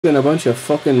and a bunch of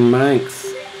fucking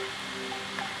manx.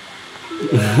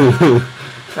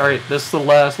 Alright, this is the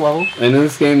last level. I know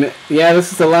this game. Yeah,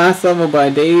 this is the last level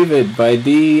by David. By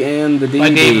D and the D.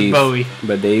 By David Bowie.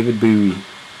 By David Bowie.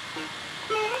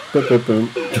 Boom, boom,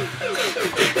 boom.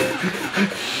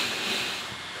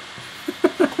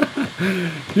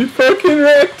 You fucking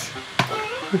wrecked.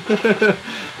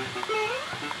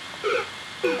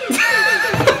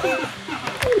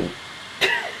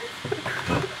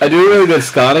 I do a really good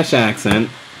Scottish accent.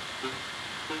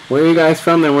 Where are you guys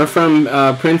from then? We're from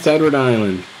Prince Edward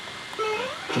Island.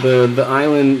 The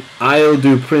island Isle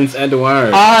du Prince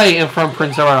Edward. I am from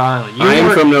Prince Edward Island. I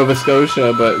am from Nova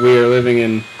Scotia, but we are living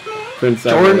in Prince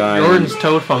Edward Island. Jordan's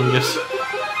toad fungus.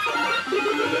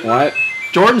 What?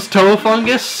 Jordan's toe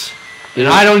fungus? And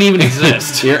I don't even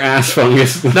exist. Your ass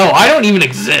fungus. No, I don't even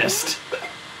exist.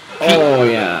 Oh,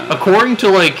 yeah. According to,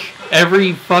 like,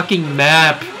 every fucking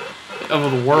map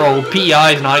of the world,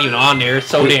 P.E.I. is not even on there. It's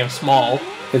so damn small.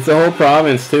 It's a whole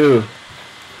province, too.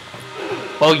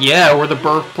 Well, yeah, we're the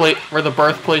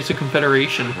birthplace of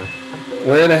Confederation.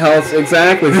 Where the hell's...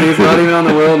 Exactly, see, it's not even on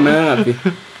the world map.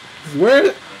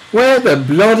 Where the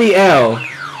bloody hell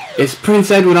is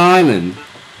Prince Edward Island?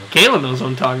 Kayla knows what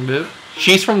I'm talking about.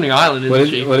 She's from the island, isn't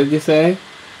she? What did you say?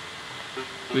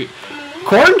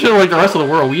 According to, like, the rest of the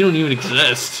world, we don't even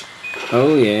exist.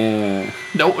 Oh, yeah.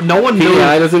 No one knows...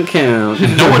 P.E.I. doesn't count.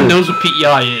 No one knows what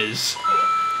P.E.I. is.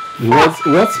 What's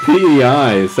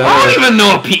P.E.I.? Is that I don't even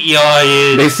know what P.E.I.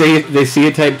 is. They see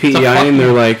a type P.E.I. and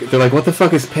they're like, what the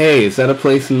fuck is P.E.I? Is that a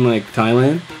place in, like,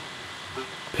 Thailand?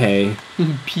 P.E.I.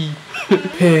 P.E.I.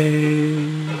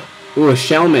 Ooh, a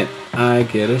shelmet. I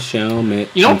get a shelmet.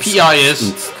 You know what P.E.I.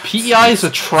 is? P.E.I. is a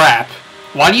trap.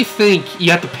 Why do you think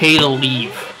you have to pay to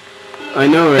leave? I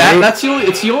know, right?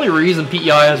 It's the only reason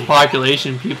P.E.I. has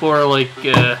population. People are like,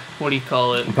 what do you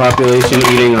call it? Population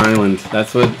eating island.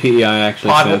 That's what P.E.I.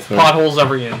 actually stands for. Potholes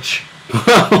every inch.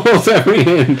 Potholes every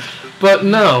inch. But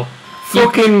no.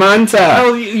 Fucking Manta.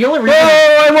 Oh, the only reason...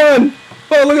 Oh, I won!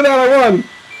 Oh, look at that, I won!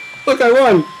 Look, I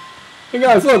won! Hey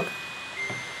guys, look!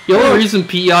 The only reason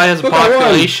P.E.I. has a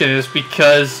population is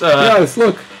because, guys,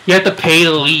 look! You have to pay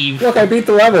to leave. Look, I beat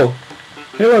the level!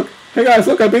 Hey, look! Hey guys,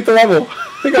 look, I beat the level!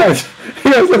 Hey guys!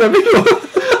 Hey guys, look, I beat the level!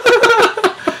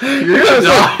 You're gonna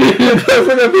die! Hey guys,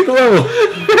 look, I beat the level!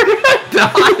 You're gonna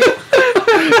die!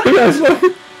 Hey guys, look!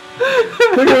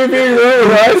 Look at me beating the level,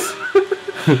 guys!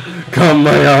 Come,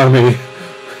 my army!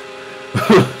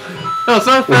 No, it's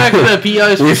not the fact that P.E.I.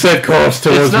 is... We set course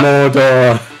towards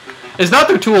Mordor. It's not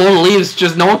they're too old to leave, it's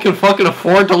just no one can fucking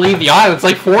afford to leave the island. It's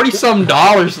like $40-some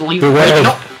to leave the island.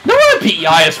 No one at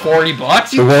P.E.I. is $40.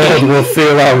 The world will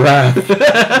feel our wrath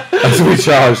as we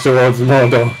charge towards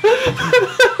Mordor.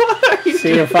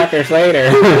 See you fuckers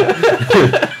later.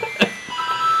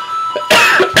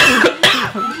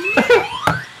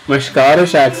 My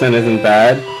Scottish accent isn't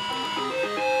bad.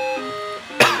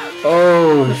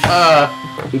 Oh,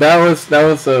 that was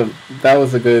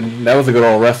a good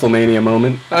old WrestleMania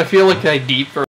moment. I feel like I deep